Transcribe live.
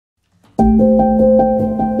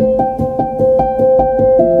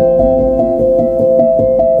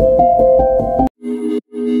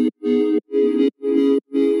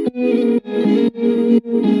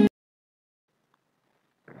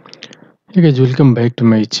Hey guys, welcome back to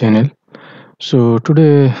my channel. So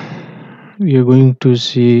today we are going to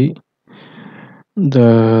see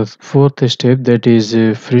the fourth step, that is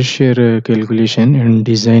fresh share calculation and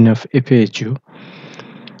design of FAHU.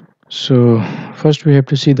 So first we have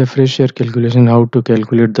to see the fresh share calculation, how to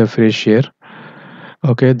calculate the fresh share.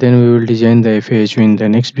 Okay, then we will design the FAHU in the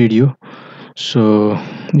next video. So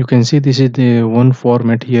you can see this is the one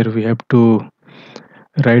format. Here we have to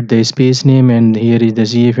write the space name, and here is the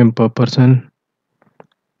CFM per person,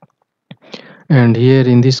 and here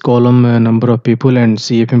in this column number of people and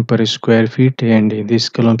CFM per square feet, and in this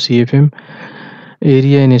column CFM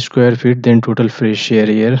area in square feet, then total fresh air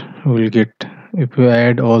here we will get. If we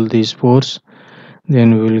add all these fours,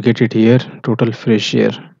 then we will get it here, total fresh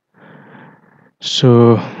air.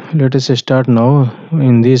 So let us start now.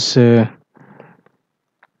 In this is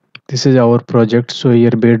our project. So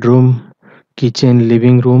here bedroom, kitchen,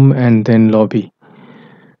 living room, and then lobby.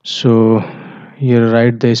 So here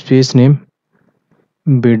write the space name,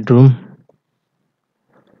 bedroom,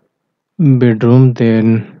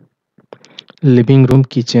 then living room,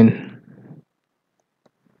 kitchen,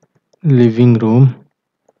 living room,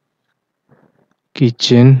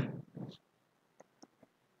 kitchen.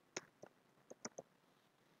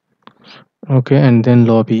 Okay, and then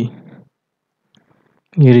lobby.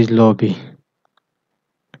 Here is lobby.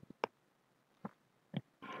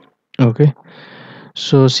 Okay,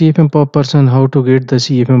 so CFM per person, how to get the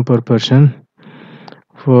CFM per person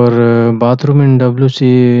for bathroom and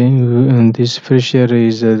WC. This fresh air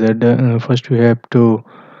is that first we have to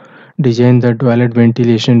design the toilet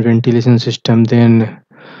ventilation system, then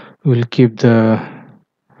we'll keep the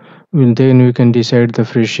then we can decide the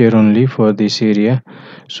fresh air only for this area.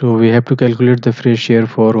 So we have to calculate the fresh air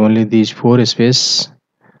for only these four space.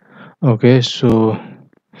 Okay, so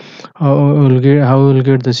how will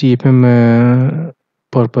get the CFM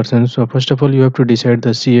per person. So first of all, you have to decide the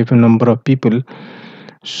CFM number of people.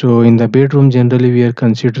 So in the bedroom, generally we are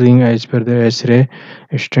considering as per the S-ray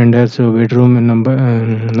standard. So bedroom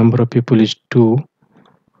number of people is two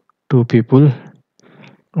people.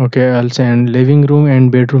 Okay, also, and living room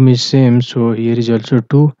and bedroom is same, so here is also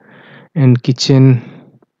two, and kitchen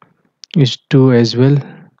is two as well.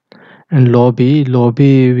 And lobby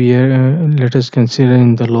we are let us consider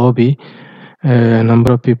in the lobby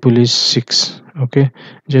number of people is 6. Okay,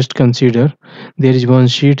 just consider there is one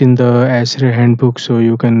sheet in the ASRE handbook, so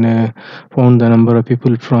you can found the number of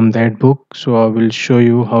people from that book. So I will show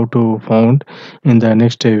you how to found in the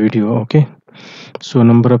next video. Okay, so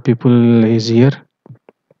number of people is here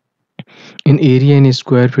in area in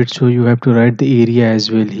square feet, so you have to write the area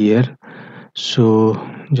as well here. So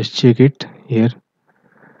just check it here,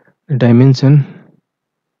 dimension.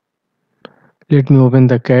 Let me open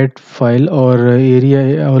the cat file, or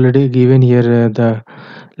area already given here, the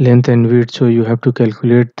length and width. So you have to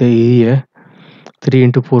calculate the area, 3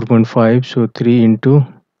 into 4.5. So 3 into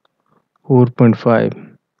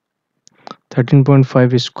 4.5,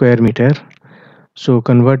 13.5 square meter. So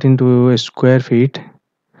convert into a square feet,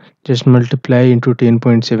 just multiply into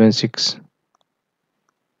 10.76.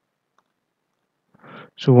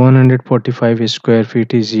 So 145 square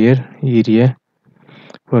feet is here area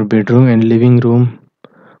for bedroom, and living room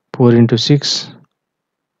 4 into 6,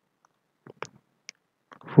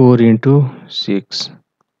 4 into 6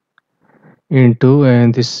 into,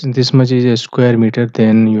 and this much is a square meter,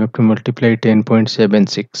 then you have to multiply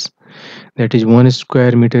 10.76. That is 1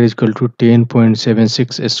 square meter is equal to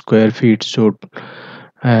 10.76 square feet. So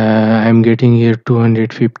I am getting here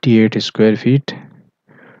 258 square feet,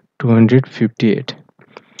 258.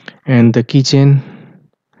 And the kitchen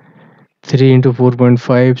 3 into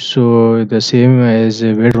 4.5, so the same as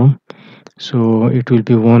a bedroom, so it will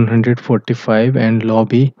be 145. And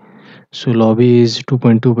lobby, so lobby is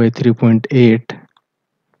 2.2 by 3.8,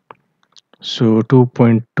 so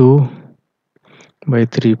 2.2 by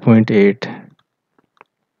 3.8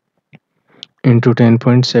 into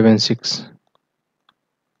 10.76,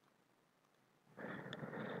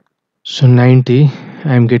 so 90.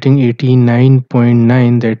 I am getting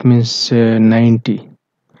 89.9, that means 90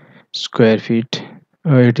 square feet,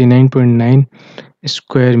 89.9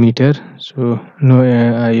 square meter. So no,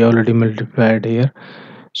 I already multiplied here,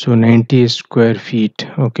 so 90 square feet.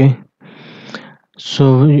 Okay,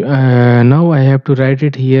 so now I have to write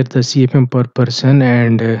it here, the CFM per person,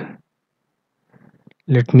 and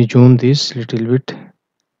let me zoom this little bit.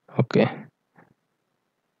 Okay,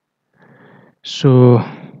 so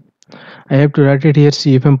I have to write it here,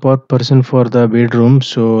 CFM per person for the bedroom.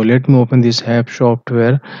 So let me open this app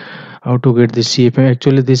software. How to get the CFM?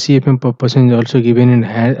 Actually, this CFM per person is also given in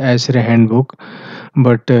as a handbook,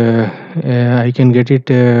 but I can get it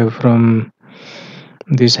from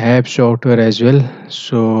this app software as well.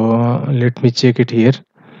 So let me check it here.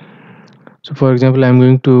 So for example,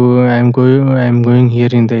 I'm going here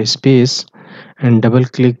in the space and double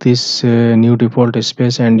click this new default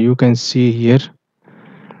space, and you can see here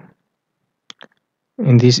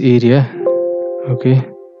in this area. Okay,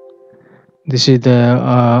 this is the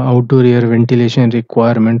outdoor air ventilation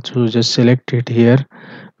requirement, so just select it here,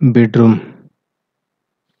 bedroom.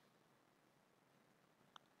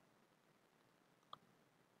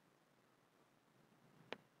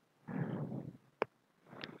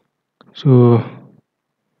 So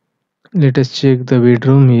let us check the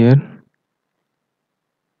bedroom here.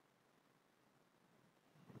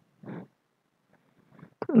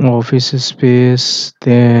 Office space,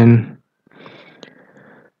 then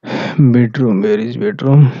bedroom. Where is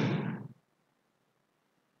bedroom?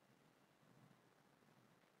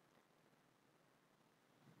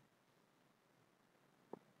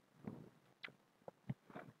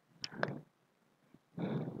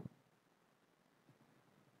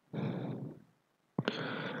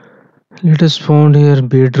 Let us find here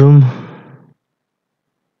bedroom.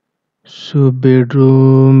 So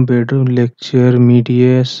bedroom lecture,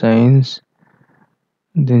 media, science.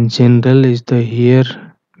 Then general is the here,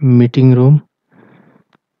 meeting room.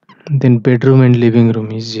 Then bedroom and living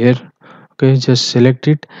room is here. Okay, just select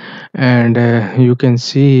it, and you can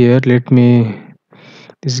see here. Let me.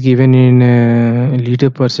 This is given in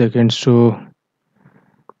liter per second. So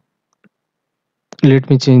let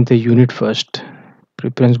me change the unit first.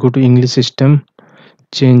 Preference. Go to English system.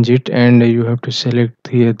 Change it, and you have to select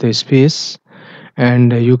here the space,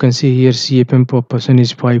 and you can see here CFM per person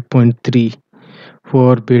is 5.3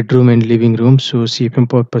 for bedroom and living room. So CFM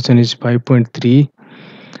per person is 5.3,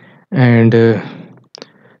 and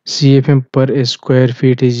CFM per square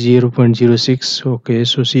feet is 0.06. Okay,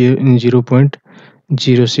 so see in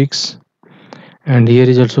 0.06, and here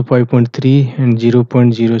is also 5.3 and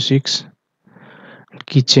 0.06.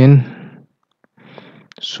 Kitchen.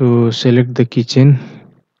 So select the kitchen.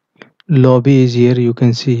 Lobby is here. You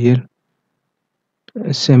can see here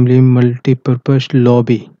assembly multi-purpose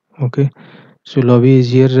lobby. Okay, so lobby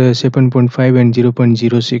is here 7.5 and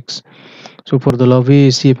 0.06. So for the lobby,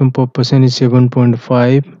 CFM per person is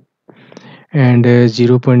 7.5 and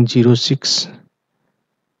 0.06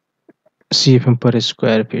 CFM per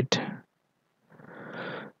square feet.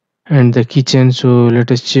 And the kitchen, so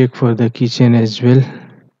let us check for the kitchen as well.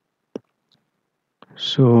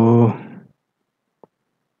 So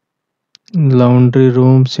laundry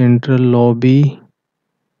room, central lobby,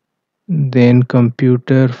 then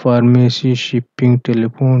computer, pharmacy, shipping,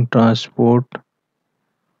 telephone, transport,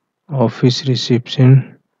 office,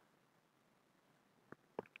 reception.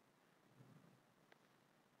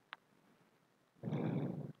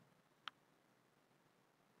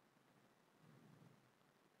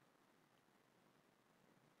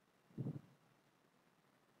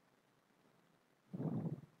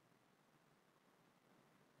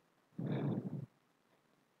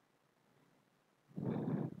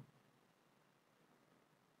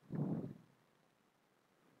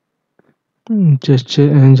 Just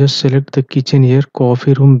select the kitchen here,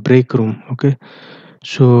 coffee room, break room. Okay,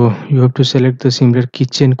 so you have to select the similar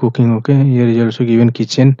kitchen cooking. Okay, here is also given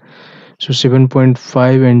kitchen. So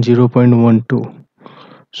 7.5 and 0.12.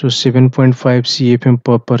 So 7.5 CFM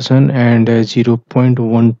per person and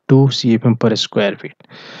 0.12 CFM per square feet.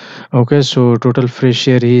 Okay, so total fresh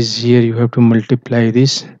air is here. You have to multiply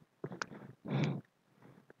this.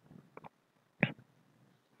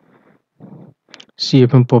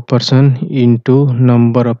 CFM per person into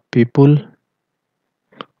number of people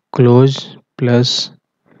close plus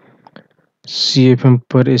CFM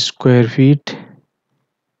per square feet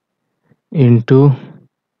into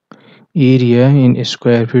area in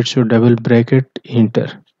square feet. So double bracket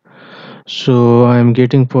enter. So I am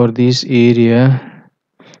getting for this area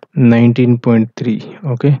 19.3.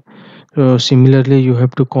 Okay, so similarly you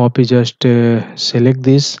have to copy, just select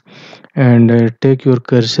this and take your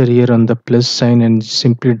cursor here on the plus sign and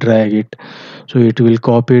simply drag it, so it will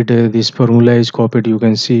copy it. This formula is copied, you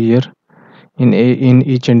can see here in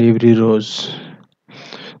each and every rows.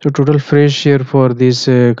 So total fresh here for this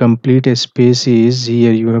complete space is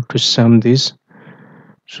here. You have to sum this,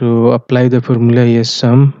 so apply the formula here,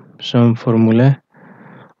 sum formula,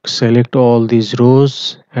 select all these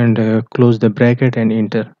rows and close the bracket and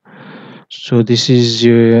enter. So this is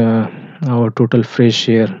our total fresh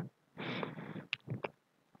here,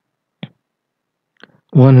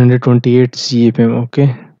 128 CFM.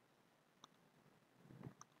 Okay,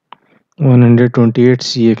 128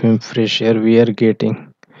 CFM fresh air we are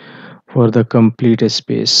getting for the complete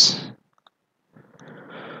space.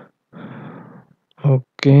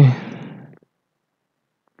 Okay,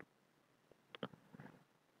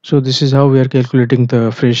 so this is how we are calculating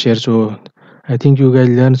the fresh air. So I think you guys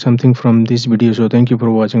learned something from this video. So thank you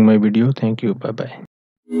for watching my video. Thank you. Bye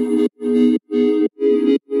bye.